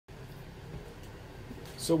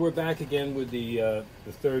So we're back again with the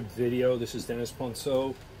third video. This is Denis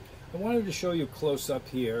Ponsot. I wanted to show you close up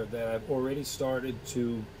here that I've already started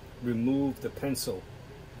to remove the pencil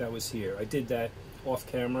that was here. I did that off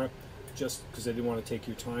camera just because I didn't want to take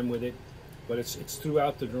your time with it. But it's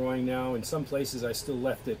throughout the drawing now. In some places I still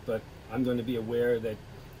left it, but I'm going to be aware that,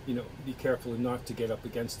 you know, be careful not to get up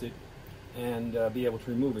against it and be able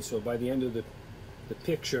to remove it. So by the end of the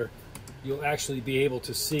picture, you'll actually be able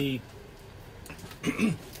to see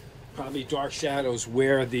probably dark shadows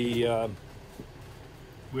where the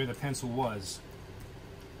pencil was.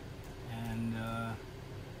 And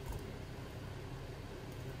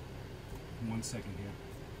one second here.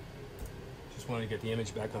 Just want to get the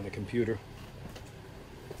image back on the computer.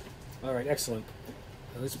 All right, excellent.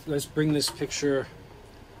 Let's bring this picture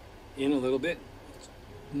in a little bit.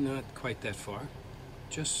 Not quite that far.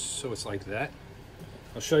 Just so it's like that.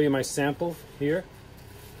 I'll show you my sample here.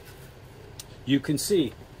 You can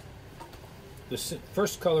see the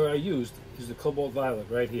first color I used is the cobalt violet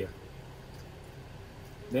right here.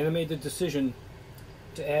 Then I made the decision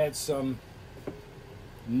to add some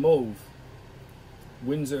mauve,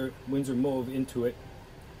 Windsor mauve into it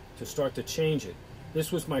to start to change it.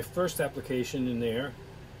 This was my first application in there.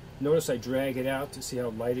 Notice I drag it out to see how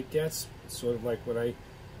light it gets. It's sort of like what I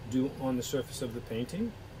do on the surface of the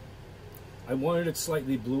painting. I wanted it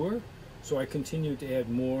slightly bluer, so I continued to add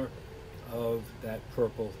more of that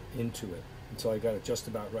purple into it until I got it just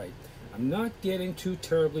about right. I'm not getting too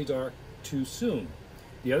terribly dark too soon.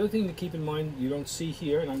 The other thing to keep in mind you don't see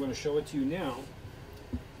here, and I'm going to show it to you now,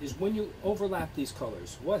 is when you overlap these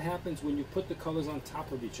colors. What happens when you put the colors on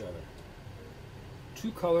top of each other?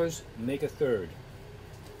 Two colors make a third.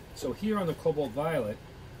 So here on the cobalt violet,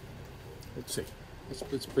 let's see,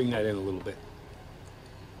 let's bring that in a little bit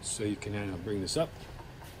so you can bring this up.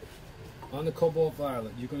 On the cobalt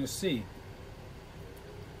violet, you're going to see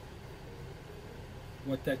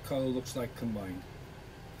what that color looks like combined.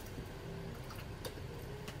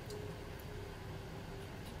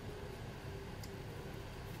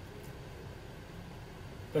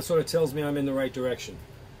 That sort of tells me I'm in the right direction.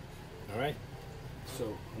 All right?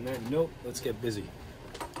 So on that note, let's get busy.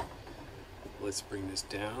 Let's bring this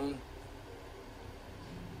down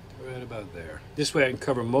to right about there. This way I can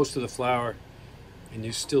cover most of the flower and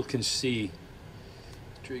you still can see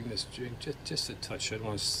during this just a touch. I don't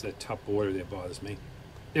want that top border that bothers me.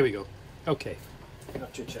 There we go. Okay,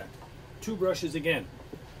 not chit chat. Two brushes again.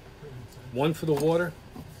 One for the water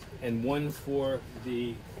and one for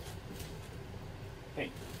the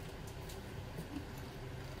paint.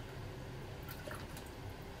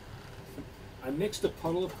 I mixed a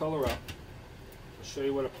puddle of color up. I'll show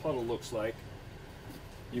you what a puddle looks like.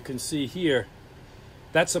 You can see here,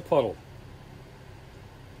 that's a puddle,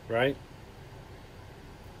 right?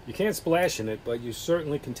 You can't splash in it, but you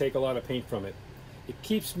certainly can take a lot of paint from it. It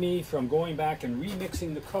keeps me from going back and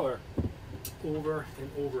remixing the color over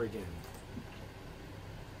and over again.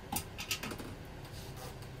 I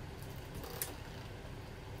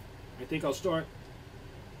think I'll start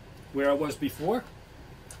where I was before,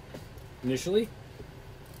 initially,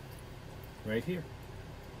 right here.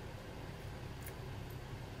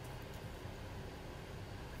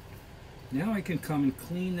 Now I can come and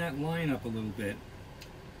clean that line up a little bit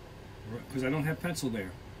because I don't have pencil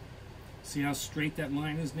there. See how straight that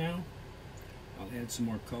line is now? I'll add some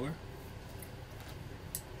more color.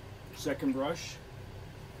 Second brush,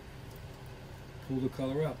 pull the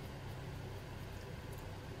color up.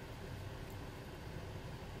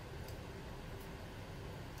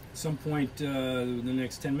 At some point in the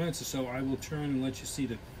next 10 minutes or so, I will turn and let you see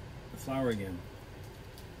the flower again.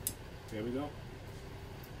 There we go.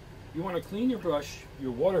 You want to clean your brush,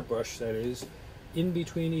 your water brush that is, in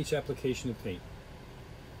between each application of paint.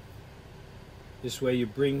 This way you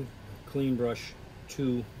bring a clean brush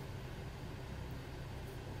to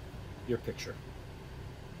your picture.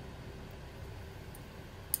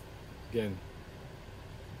 Again,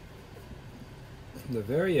 from the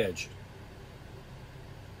very edge.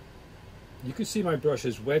 You can see my brush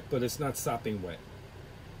is wet, but it's not sopping wet.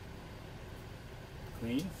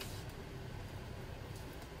 Clean.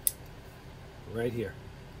 Right here.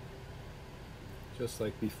 Just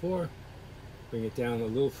like before. Bring it down a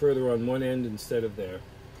little further on one end instead of there.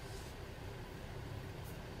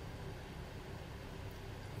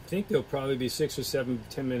 I think there'll probably be 6 or 7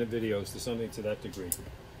 10-minute videos to something to that degree.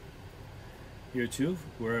 Here too,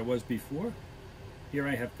 where I was before. Here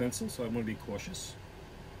I have pencil, so I want to be cautious.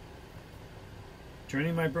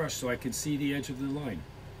 Turning my brush so I can see the edge of the line.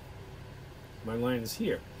 My line is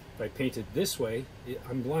here. If I paint it this way,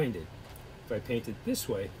 I'm blinded. If I paint it this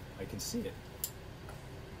way, I can see it.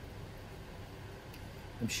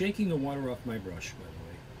 I'm shaking the water off my brush, by the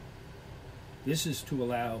way. This is to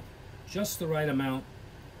allow just the right amount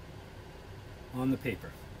on the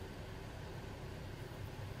paper.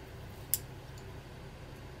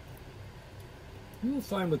 You will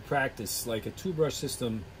find with practice, like a two-brush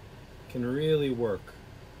system can really work.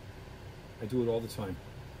 I do it all the time.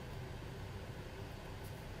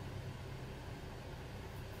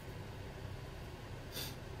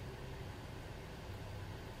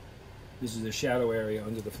 This is the shadow area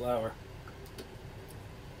under the flower.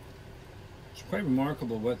 It's quite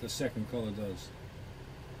remarkable what the second color does.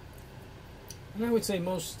 And I would say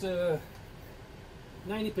most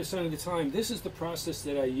 90% of the time, this is the process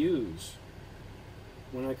that I use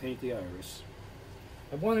when I paint the iris.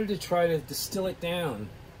 I wanted to try to distill it down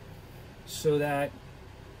so that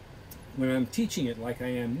when I'm teaching it like I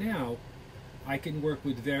am now, I can work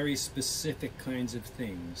with very specific kinds of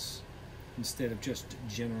things instead of just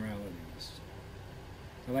generalities.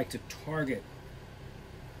 I like to target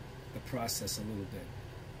the process a little bit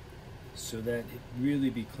so that it really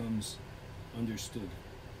becomes understood.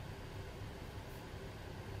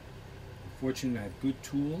 I'm fortunate I have good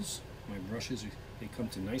tools. My brushes, they come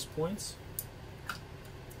to nice points.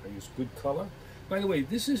 I use good color. By the way,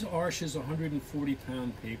 this is Arsh's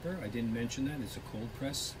 140-pound paper. I didn't mention that. It's a cold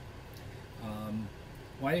press.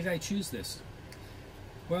 Why did I choose this?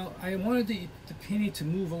 Well, I wanted the painting to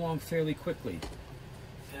move along fairly quickly.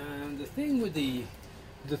 And the thing with the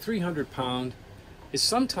 300-pound is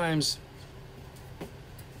sometimes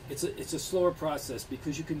it's a slower process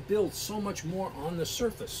because you can build so much more on the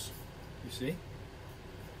surface. You see?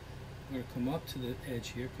 I'm going to come up to the edge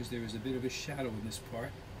here because there is a bit of a shadow in this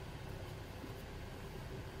part.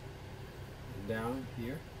 And down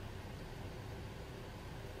here.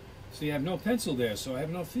 So you have no pencil there, so I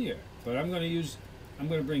have no fear. But I'm going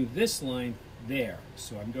to bring this line there.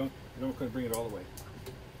 So I'm not going to bring it all the way.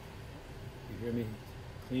 You hear me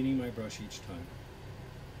cleaning my brush each time.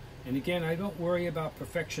 And again, I don't worry about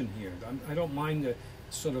perfection here. I don't mind the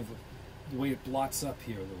sort of the way it blots up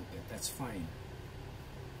here a little bit. That's fine.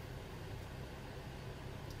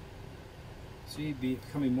 See,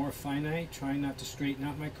 becoming more finite, trying not to straighten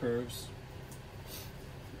out my curves.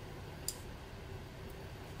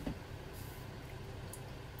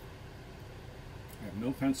 I have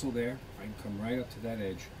no pencil there. I can come right up to that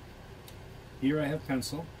edge. Here I have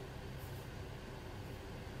pencil.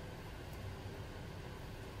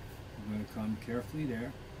 I'm going to come carefully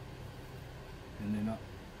there and then up.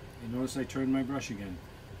 And notice I turned my brush again.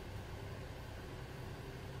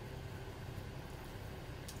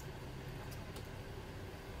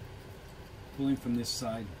 Pulling from this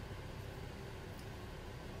side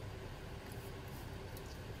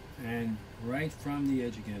and right from the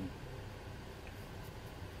edge again.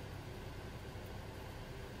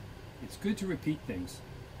 It's good to repeat things.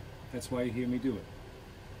 That's why you hear me do it.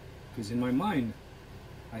 Because in my mind,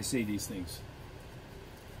 I say these things.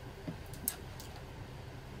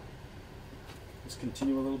 Let's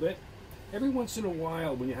continue a little bit. Every once in a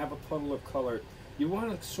while, when you have a puddle of color, you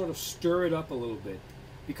want to sort of stir it up a little bit,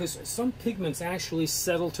 because some pigments actually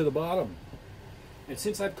settle to the bottom. And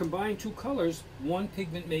since I've combined two colors, one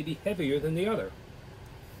pigment may be heavier than the other.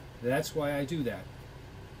 That's why I do that.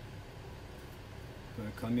 I'm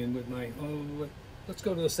going to come in with my, let's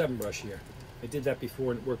go to the 7 brush here. I did that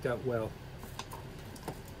before and it worked out well.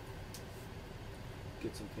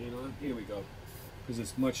 Get some paint on. Here we go. Because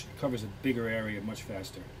it covers a bigger area much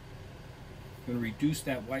faster. I'm going to reduce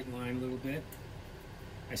that white line a little bit.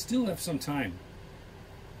 I still have some time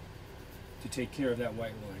to take care of that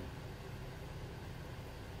white line.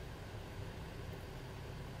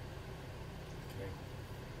 Okay.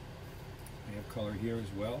 I have color here as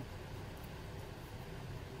well.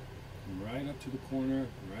 Right up to the corner,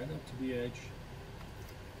 right up to the edge.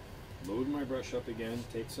 Load my brush up again,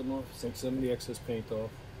 take some of the excess paint off.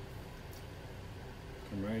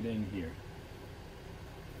 Come right in here.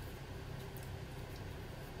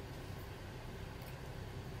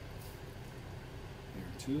 Here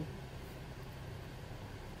too.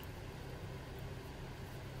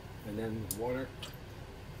 And then with water,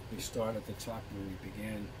 we start at the top where we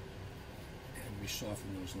began and we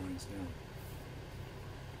soften those lines down.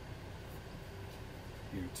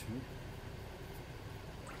 Here too.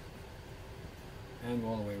 And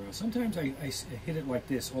all the way around. Sometimes I hit it like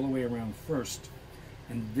this all the way around first,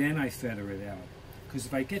 and then I feather it out. Because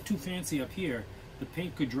if I get too fancy up here, the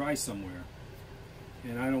paint could dry somewhere.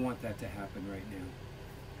 And I don't want that to happen right now.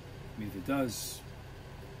 I mean, if it does,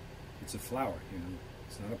 it's a flower, you know.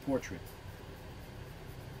 It's not a portrait.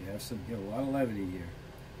 You have a lot of levity here.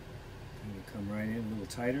 I'm going to come right in a little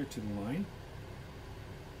tighter to the line.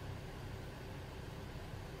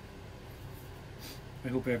 I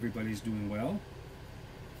hope everybody's doing well.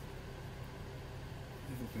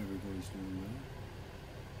 I hope everybody's doing well.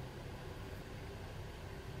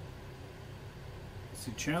 It's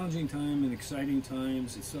a challenging time and exciting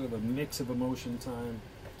times. It's sort of a mix of emotion time.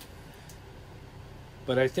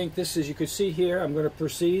 But I think this, as you can see here, I'm going to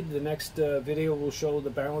proceed. The next video will show the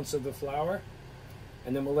balance of the flower.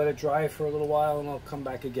 And then we'll let it dry for a little while and I'll come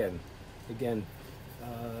back again.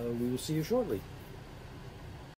 We will see you shortly.